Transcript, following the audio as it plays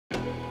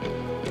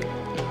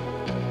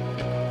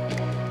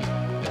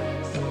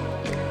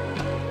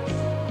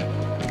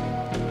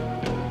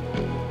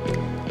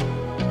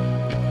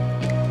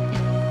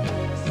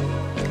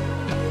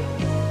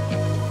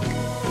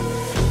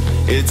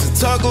It's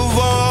a tug of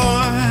war,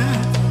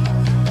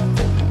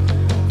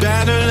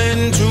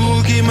 battling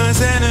to keep my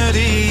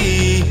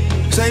sanity.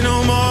 Say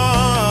no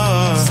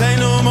more, say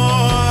no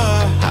more.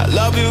 I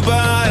love you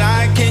but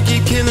I can't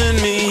keep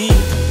killing me.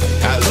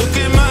 I look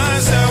at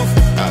myself,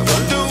 I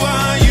wonder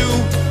why you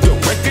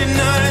don't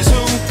recognize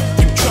who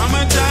you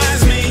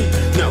traumatize me.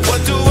 Now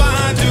what do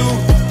I do?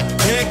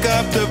 Pick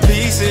up the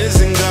pieces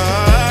and go.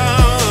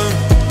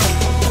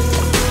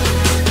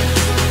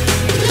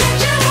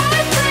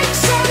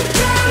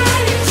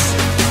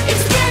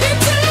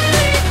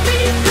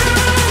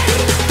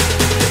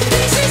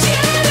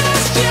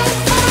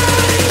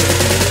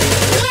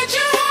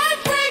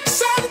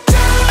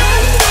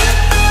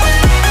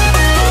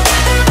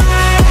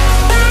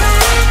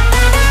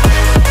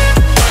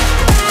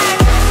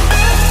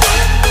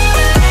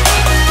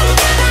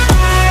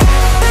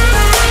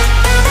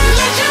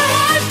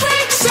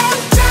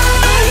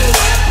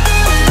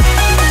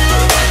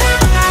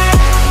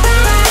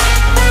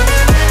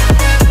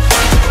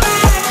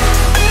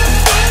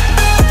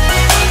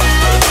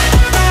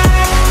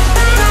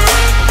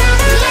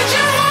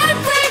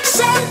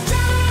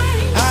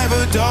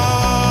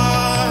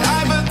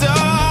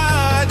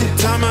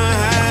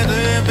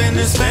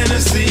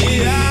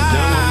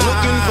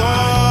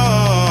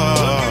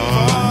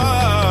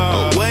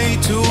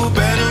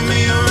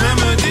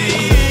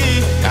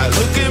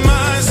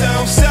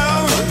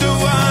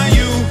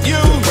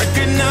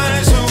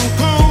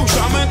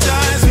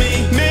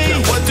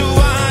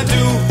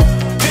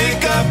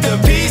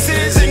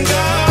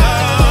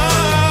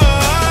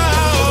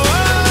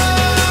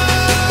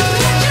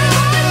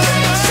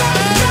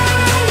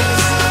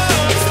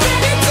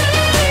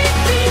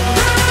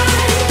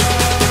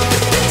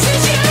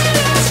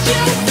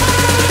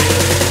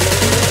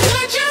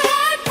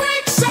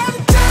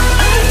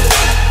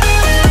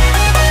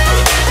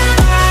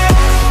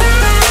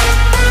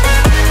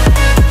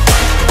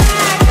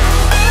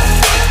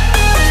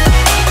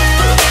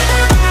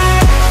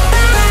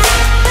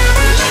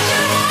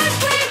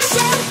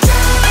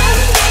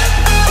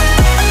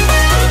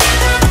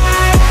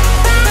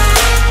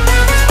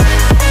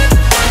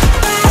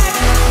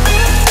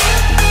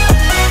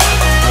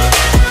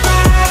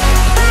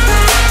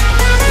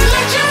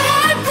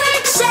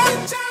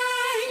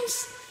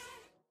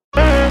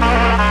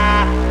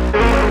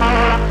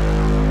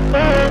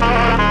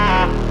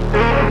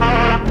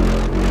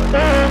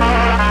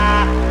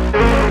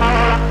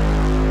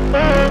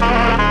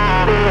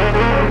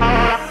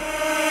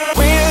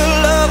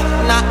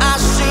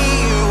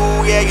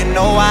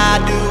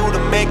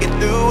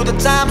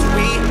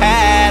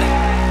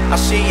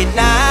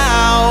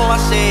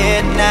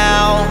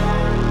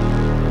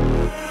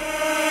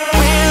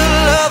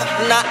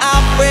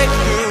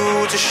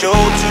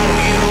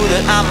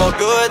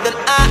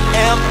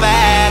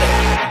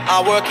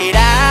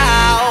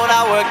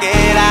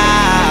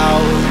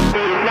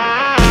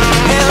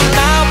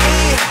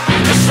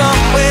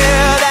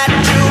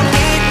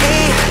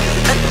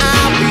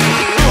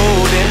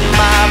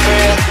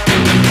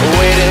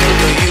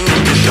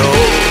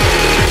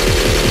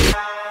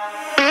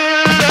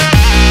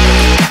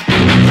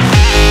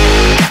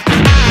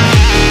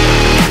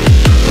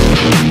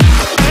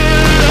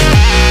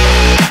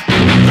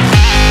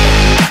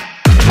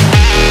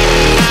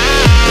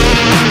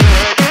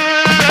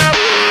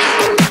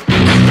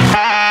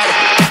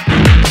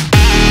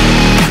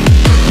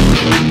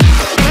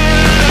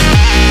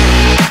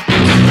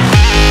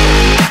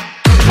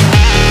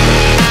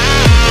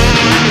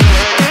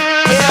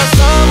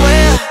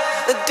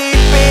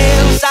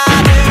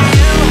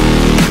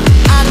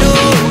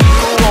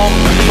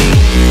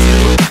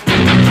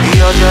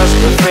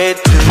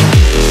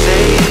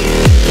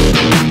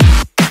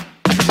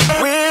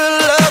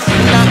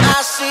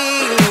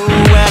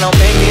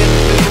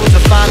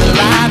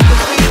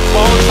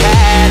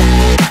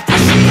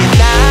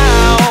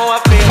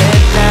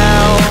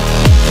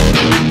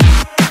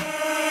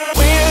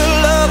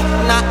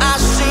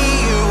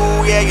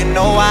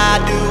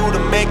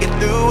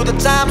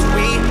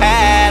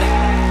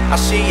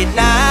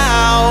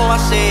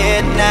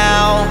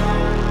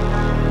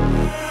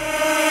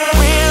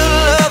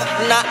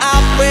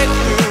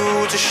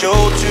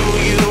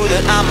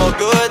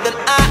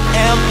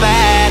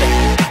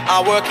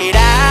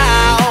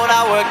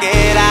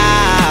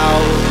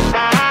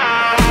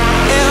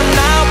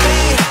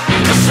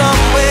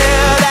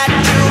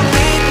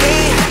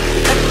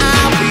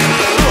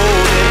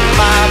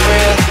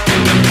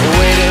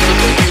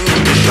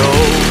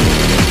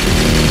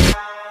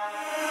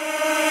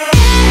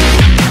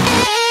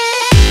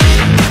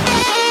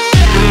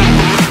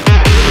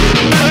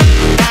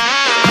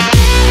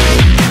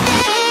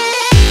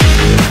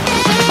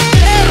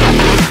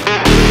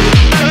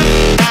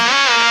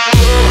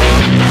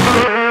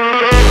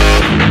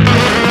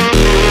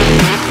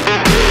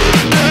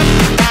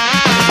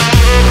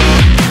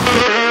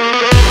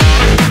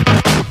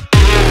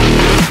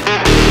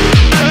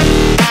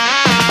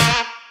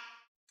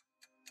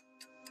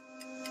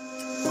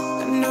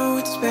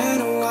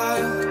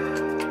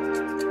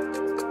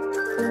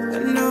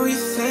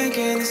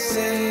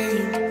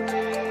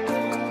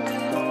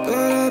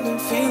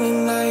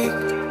 feeling like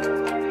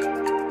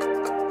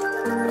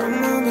a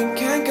moment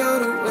can't go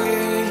to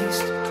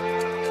waste.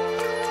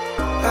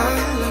 I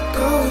let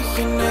go of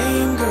your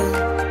name, girl.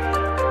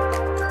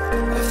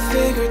 I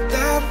figured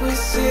that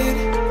was it.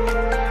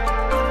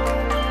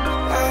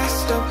 I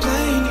stopped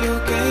playing your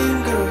game,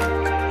 girl.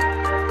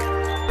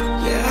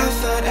 Yeah, I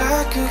thought I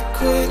could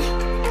quit.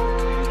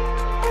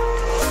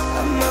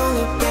 I'm all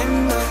up in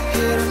my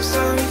head, I'm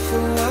sorry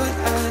for what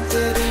I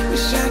did.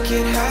 Wish I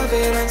could have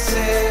it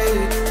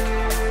unsaid.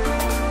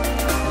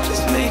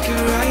 Just make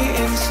it right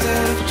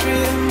instead of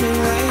treating me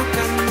like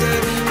I'm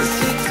dead. Is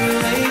it too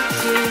late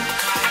to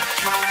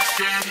come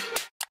instead?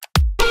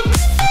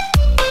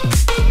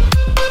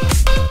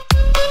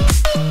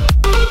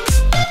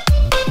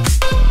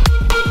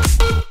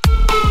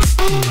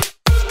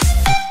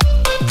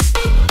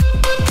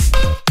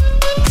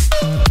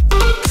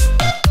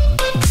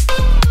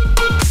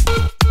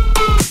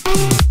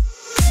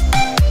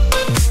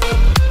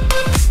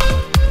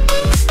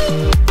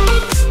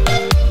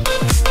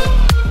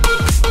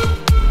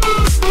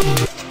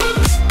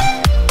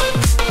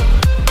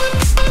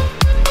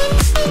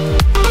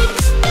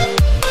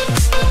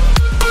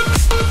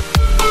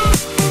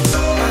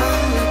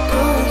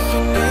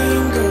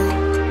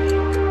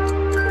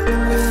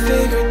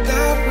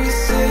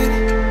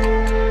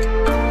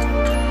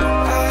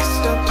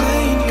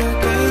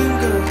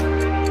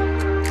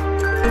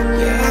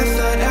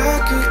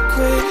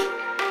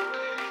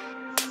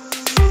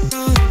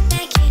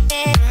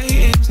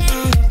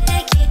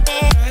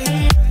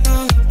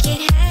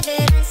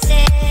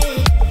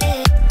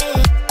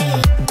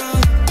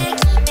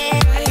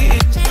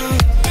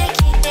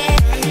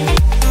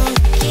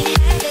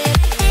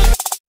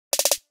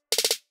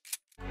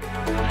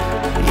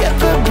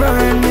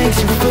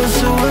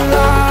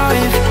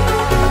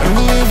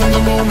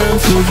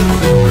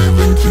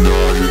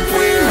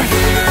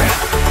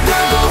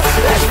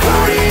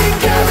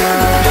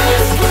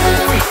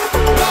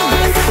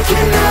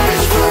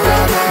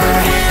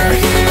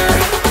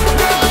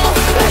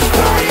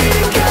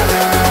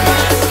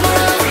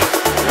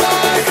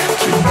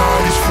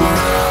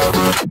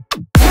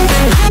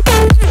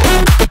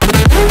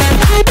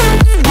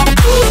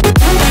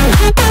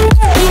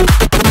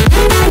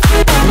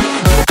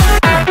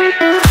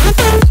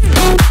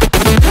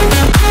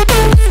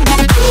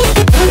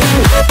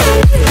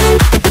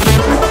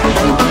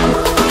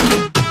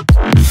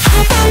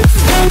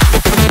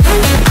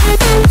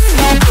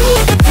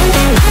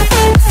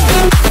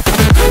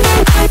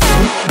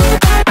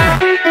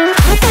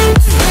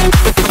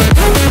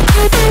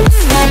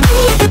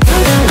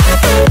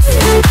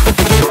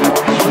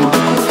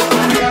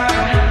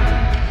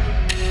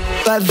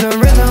 Let the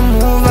rhythm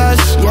move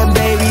us, yeah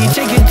baby,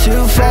 take it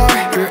too far.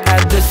 You're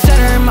at the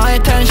center of my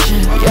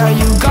attention, yeah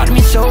you got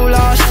me so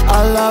lost.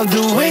 I love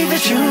the way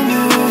that you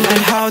move,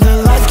 and how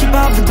the lights keep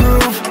up the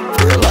groove.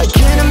 We're like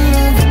in a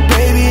movie,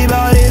 baby,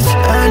 but it's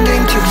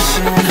ending too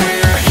soon.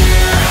 We're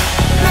here,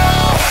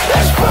 now,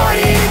 let's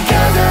party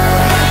together.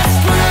 Let's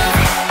live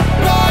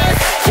life,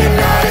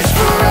 tonight is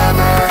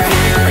forever.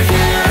 Here,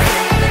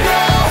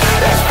 now,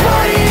 let's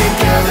party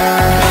together.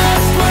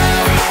 Let's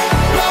live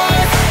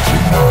life,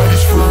 tonight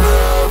is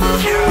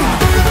forever.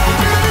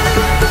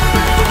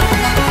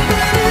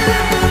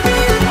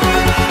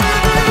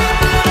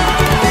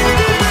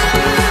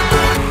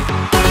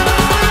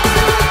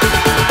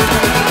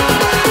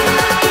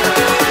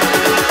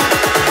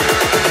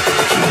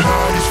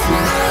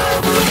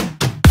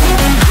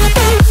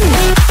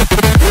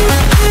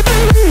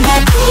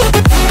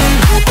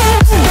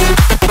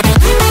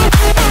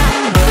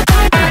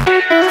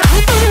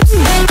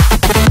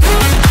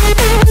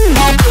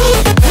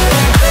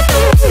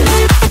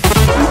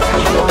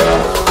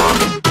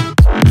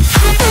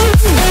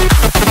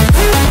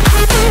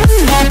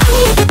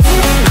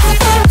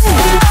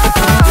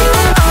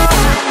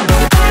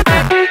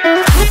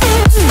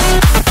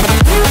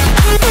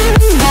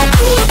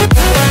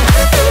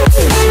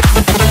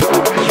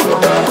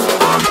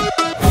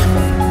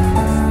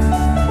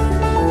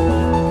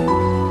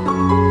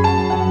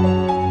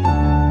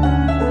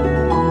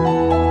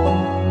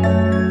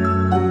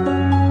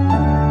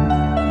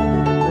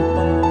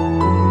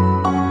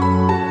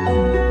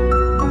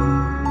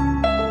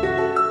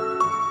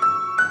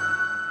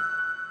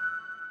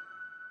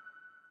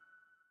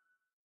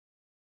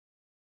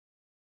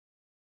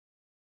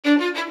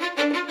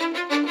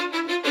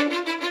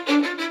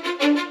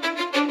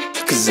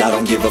 Cause I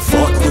don't give a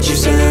fuck what you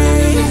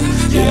say.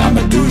 Yeah,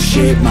 I'ma do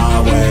shit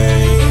my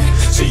way.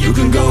 So you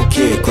can go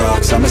kick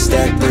rocks, I'ma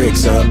stack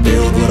bricks up,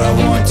 build what I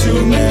want to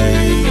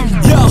make.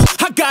 Yo,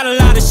 I got a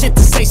lot of shit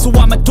to say, so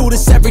I'ma do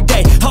this every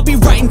day. I'll be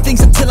writing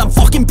things until I'm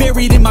fucking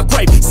buried in my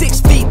grave.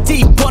 6 feet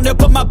deep under,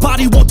 but my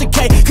body won't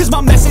decay. Cause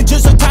my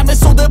messages are timeless,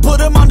 so they'll put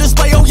them on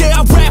display. Oh yeah,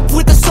 I rap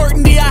with a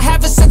certainty, I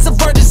have a sense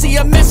of urgency.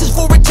 A message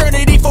for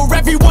eternity, for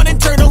everyone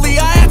internally.